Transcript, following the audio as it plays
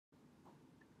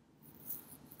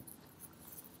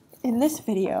In this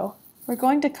video, we're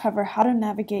going to cover how to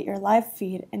navigate your live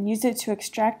feed and use it to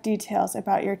extract details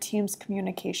about your team's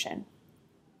communication.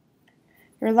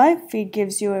 Your live feed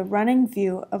gives you a running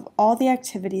view of all the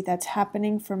activity that's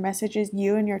happening for messages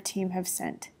you and your team have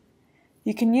sent.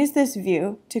 You can use this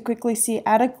view to quickly see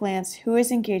at a glance who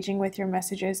is engaging with your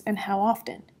messages and how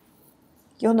often.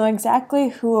 You'll know exactly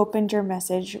who opened your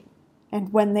message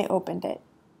and when they opened it.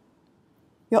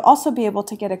 You'll also be able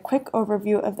to get a quick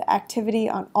overview of the activity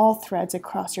on all threads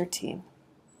across your team.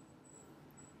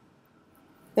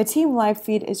 The team live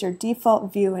feed is your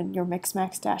default view in your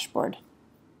Mixmax dashboard.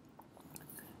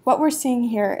 What we're seeing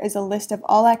here is a list of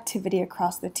all activity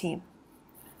across the team,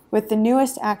 with the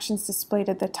newest actions displayed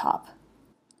at the top.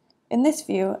 In this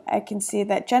view, I can see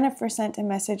that Jennifer sent a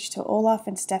message to Olaf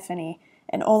and Stephanie,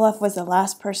 and Olaf was the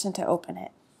last person to open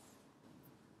it.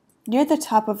 Near the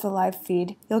top of the live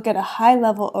feed, you'll get a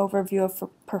high-level overview of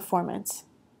performance.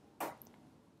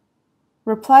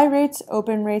 Reply rates,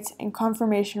 open rates, and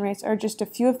confirmation rates are just a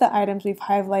few of the items we've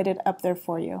highlighted up there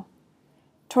for you.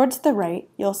 Towards the right,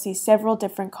 you'll see several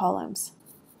different columns.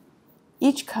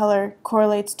 Each color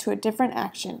correlates to a different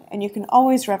action, and you can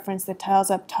always reference the tiles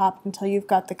up top until you've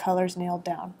got the colors nailed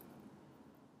down.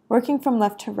 Working from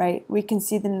left to right, we can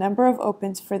see the number of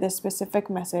opens for this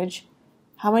specific message,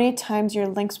 how many times your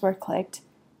links were clicked,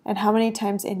 and how many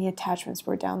times any attachments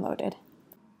were downloaded.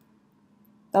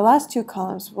 The last two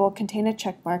columns will contain a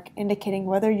checkmark indicating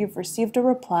whether you've received a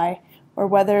reply or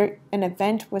whether an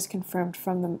event was confirmed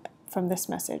from this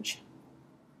message.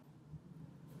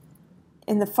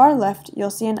 In the far left,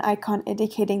 you'll see an icon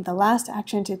indicating the last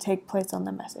action to take place on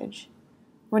the message.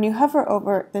 When you hover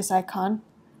over this icon,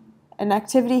 an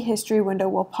activity history window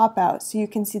will pop out so you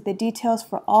can see the details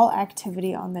for all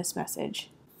activity on this message.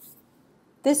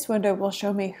 This window will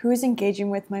show me who is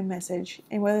engaging with my message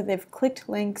and whether they've clicked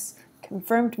links,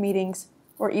 confirmed meetings,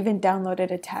 or even downloaded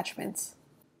attachments.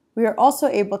 We are also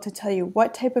able to tell you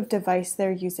what type of device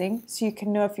they're using so you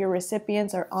can know if your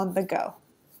recipients are on the go.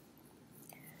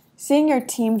 Seeing your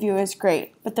team view is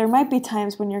great, but there might be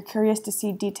times when you're curious to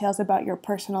see details about your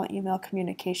personal email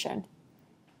communication.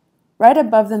 Right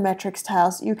above the metrics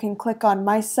tiles, you can click on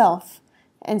Myself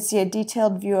and see a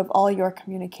detailed view of all your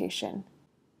communication.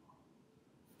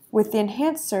 With the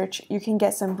enhanced search, you can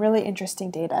get some really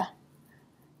interesting data.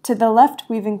 To the left,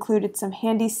 we've included some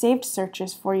handy saved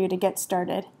searches for you to get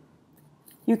started.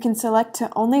 You can select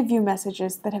to only view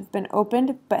messages that have been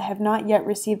opened but have not yet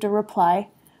received a reply,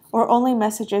 or only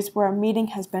messages where a meeting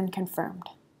has been confirmed.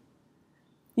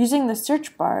 Using the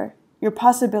search bar, your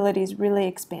possibilities really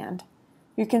expand.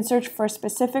 You can search for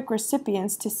specific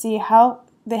recipients to see how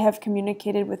they have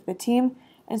communicated with the team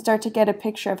and start to get a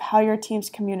picture of how your team's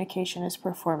communication is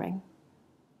performing.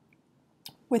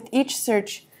 With each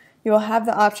search, you will have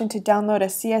the option to download a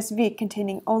CSV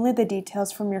containing only the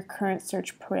details from your current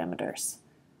search parameters.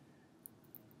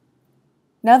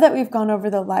 Now that we've gone over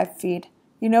the live feed,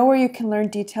 you know where you can learn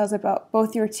details about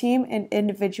both your team and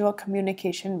individual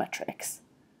communication metrics.